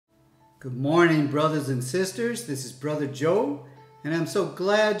Good morning, brothers and sisters. This is Brother Joe, and I'm so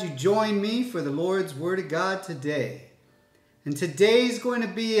glad you joined me for the Lord's Word of God today. And today is going to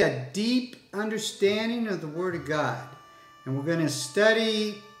be a deep understanding of the Word of God, and we're going to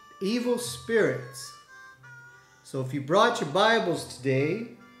study evil spirits. So if you brought your Bibles today,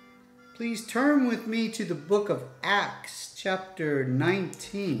 please turn with me to the book of Acts, chapter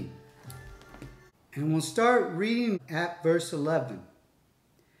 19. And we'll start reading at verse 11.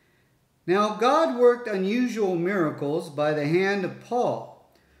 Now God worked unusual miracles by the hand of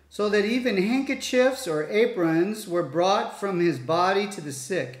Paul, so that even handkerchiefs or aprons were brought from his body to the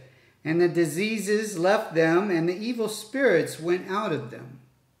sick, and the diseases left them, and the evil spirits went out of them.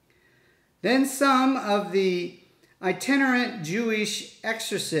 Then some of the itinerant Jewish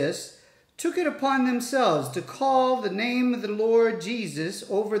exorcists took it upon themselves to call the name of the Lord Jesus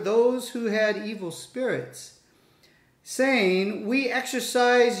over those who had evil spirits, saying, "We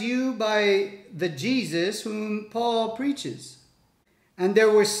exorcise you by the Jesus whom Paul preaches." And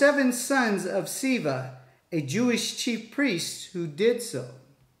there were 7 sons of Sceva, a Jewish chief priest, who did so.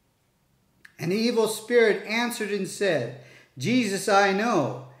 And the evil spirit answered and said, "Jesus I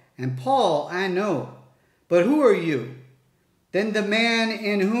know, and Paul I know, but who are you?" Then the man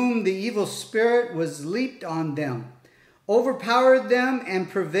in whom the evil spirit was leaped on them, overpowered them,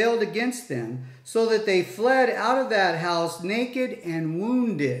 and prevailed against them, so that they fled out of that house naked and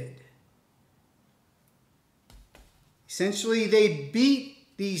wounded. Essentially, they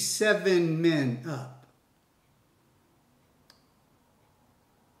beat these 7 men up.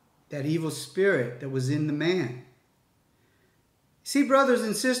 That evil spirit that was in the man. See, brothers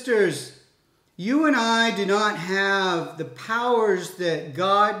and sisters, you and I do not have the powers that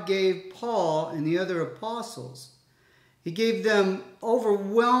God gave Paul and the other apostles. He gave them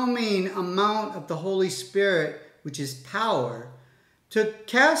overwhelming amount of the Holy Spirit, which is power, to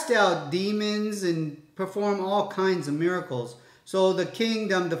cast out demons and perform all kinds of miracles, so the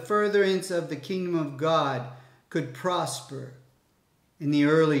kingdom, the furtherance of the kingdom of God, could prosper in the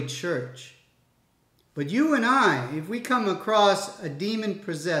early church. But you and I, if we come across a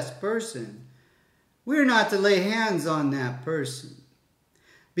demon-possessed person, we're not to lay hands on that person,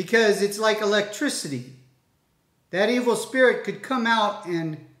 because it's like electricity. That evil spirit could come out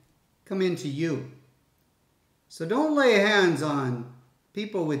and come into you. So don't lay hands on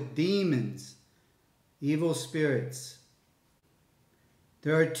people with demons, evil spirits.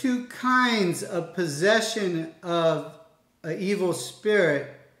 There are 2 kinds of possession of an evil spirit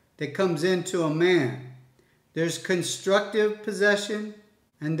that comes into a man. There's constructive possession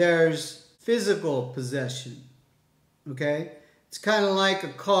and there's physical possession. Okay? It's kind of like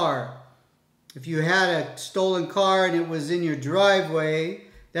a car. If you had a stolen car and it was in your driveway,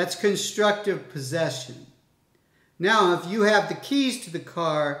 that's constructive possession. Now, if you have the keys to the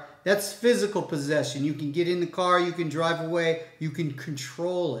car, that's physical possession. You can get in the car, you can drive away, you can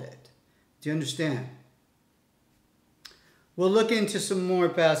control it. Do you understand? We'll look into some more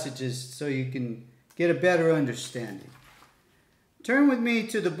passages so you can get a better understanding. Turn with me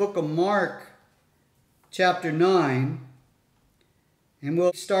to the book of Mark, chapter 9. And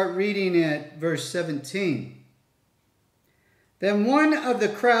we'll start reading at verse 17. Then one of the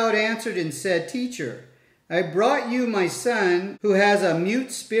crowd answered and said, "Teacher, I brought you my son who has a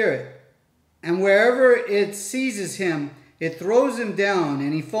mute spirit, and wherever it seizes him, it throws him down,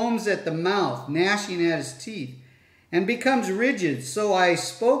 and he foams at the mouth, gnashing at his teeth, and becomes rigid. So I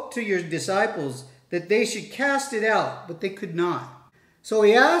spoke to your disciples that they should cast it out, but they could not." So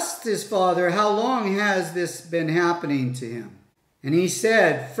he asked his father, "How long has this been happening to him?" And he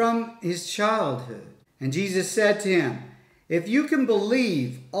said, "From his childhood." And Jesus said to him, "If you can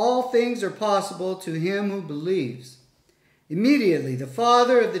believe, all things are possible to him who believes." Immediately the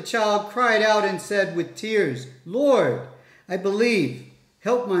father of the child cried out and said with tears, "Lord, I believe,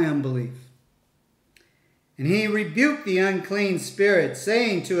 help my unbelief." And he rebuked the unclean spirit,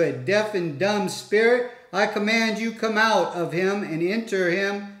 saying to it, "Deaf and dumb spirit, I command you, come out of him and enter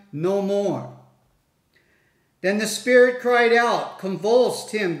him no more." Then the spirit cried out,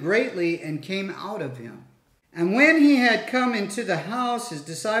 convulsed him greatly, and came out of him. And when he had come into the house, his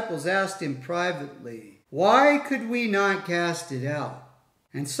disciples asked him privately, "Why could we not cast it out?"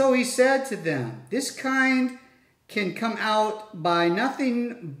 And so he said to them, "This kind can come out by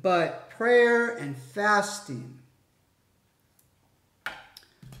nothing but prayer and fasting."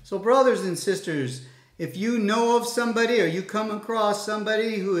 So brothers and sisters, if you know of somebody or you come across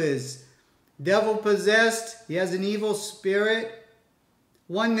somebody who is devil-possessed, he has an evil spirit,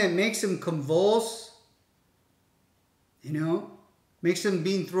 one that makes him convulse, makes him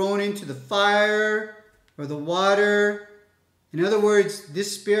being thrown into the fire or the water, In other words,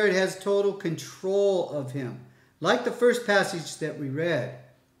 this spirit has total control of him. Like the first passage that we read.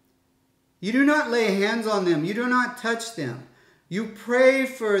 You do not lay hands on them. You do not touch them. You pray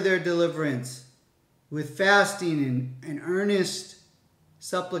for their deliverance with fasting and earnest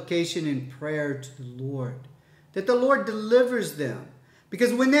supplication and prayer to the Lord. That the Lord delivers them.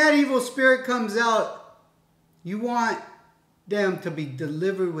 Because when that evil spirit comes out, you want them to be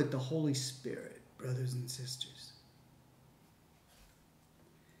delivered with the Holy Spirit, brothers and sisters.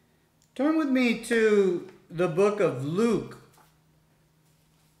 Turn with me to the book of Luke,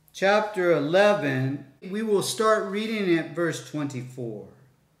 chapter 11. We will start reading at verse 24.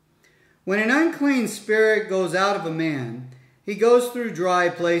 When an unclean spirit goes out of a man, he goes through dry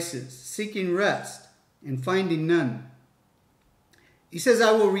places, seeking rest and finding none. He says,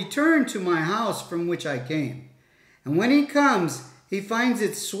 I will return to my house from which I came. And when he comes, he finds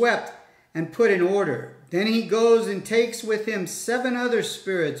it swept and put in order. Then he goes and takes with him 7 other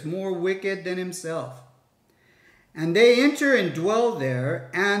spirits more wicked than himself. And they enter and dwell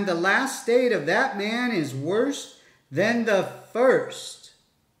there, and the last state of that man is worse than the first.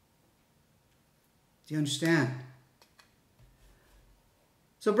 Do you understand?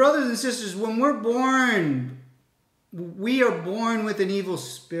 So brothers and sisters, when we're born, we are born with an evil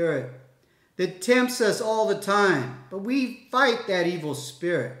spirit that tempts us all the time. But we fight that evil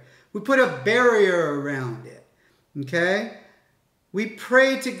spirit. We put a barrier around it. Okay? We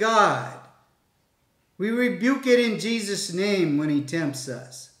pray to God. We rebuke it in Jesus' name when he tempts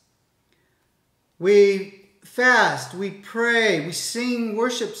us. We fast, we pray, we sing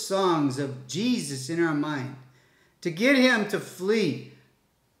worship songs of Jesus in our mind to get him to flee.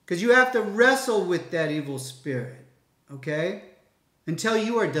 Because you have to wrestle with that evil spirit, okay? Until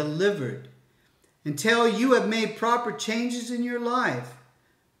you are delivered. Until you have made proper changes in your life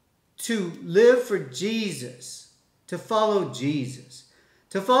to live for Jesus, to follow Jesus.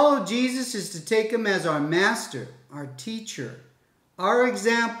 To follow Jesus is to take him as our master, our teacher, our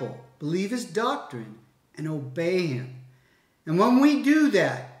example, believe his doctrine, and obey him. And when we do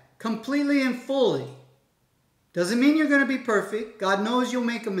that completely and fully, doesn't mean you're going to be perfect. God knows you'll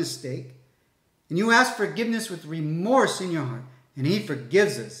make a mistake. And you ask forgiveness with remorse in your heart. And he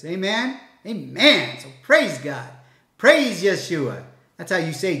forgives us. Amen? Amen. So praise God. Praise Yeshua. That's how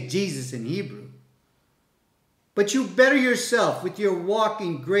you say Jesus in Hebrew. But you better yourself with your walk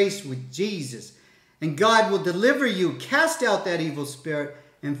in grace with Jesus. And God will deliver you, cast out that evil spirit,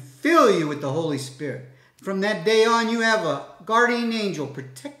 and fill you with the Holy Spirit. From that day on, you have a guardian angel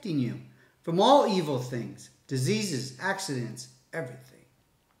protecting you from all evil things, diseases, accidents, everything.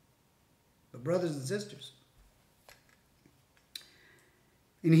 But brothers and sisters,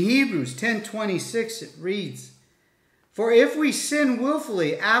 in Hebrews 10:26 it reads, For if we sin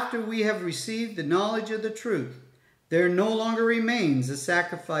willfully after we have received the knowledge of the truth, there no longer remains a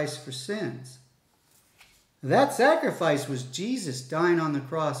sacrifice for sins. That sacrifice was Jesus dying on the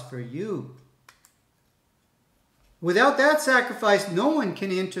cross for you. Without that sacrifice, no one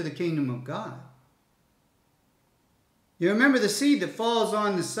can enter the kingdom of God. You remember the seed that falls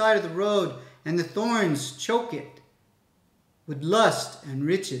on the side of the road and the thorns choke it with lust and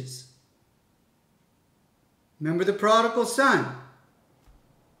riches. Remember the prodigal son,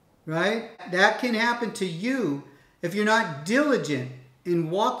 right? That can happen to you if you're not diligent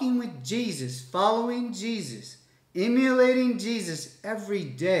in walking with Jesus, following Jesus, emulating Jesus every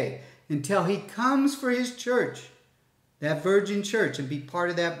day until he comes for his church, that virgin church, and be part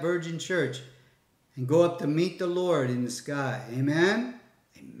of that virgin church and go up to meet the Lord in the sky. Amen?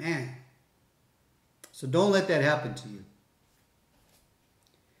 Amen. So don't let that happen to you.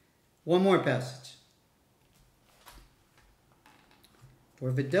 One more passage. For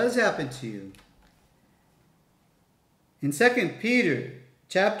if it does happen to you, in 2 Peter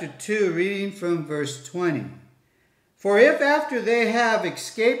chapter 2, reading from verse 20, For if after they have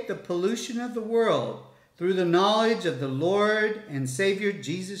escaped the pollution of the world through the knowledge of the Lord and Savior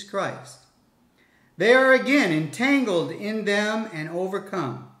Jesus Christ, they are again entangled in them and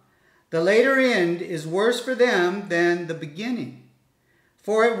overcome, the later end is worse for them than the beginning.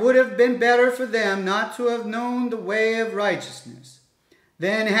 For it would have been better for them not to have known the way of righteousness,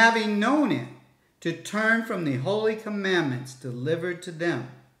 than having known it, to turn from the holy commandments delivered to them.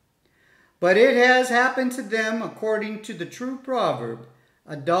 But it has happened to them according to the true proverb,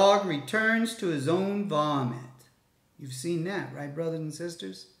 a dog returns to his own vomit. You've seen that, right, brothers and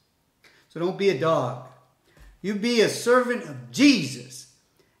sisters? So don't be a dog. You be a servant of Jesus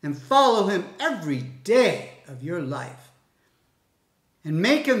and follow him every day of your life. And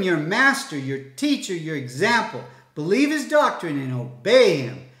make him your master, your teacher, your example. Believe his doctrine and obey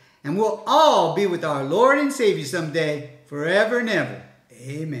him. And we'll all be with our Lord and Savior someday forever and ever.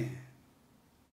 Amen.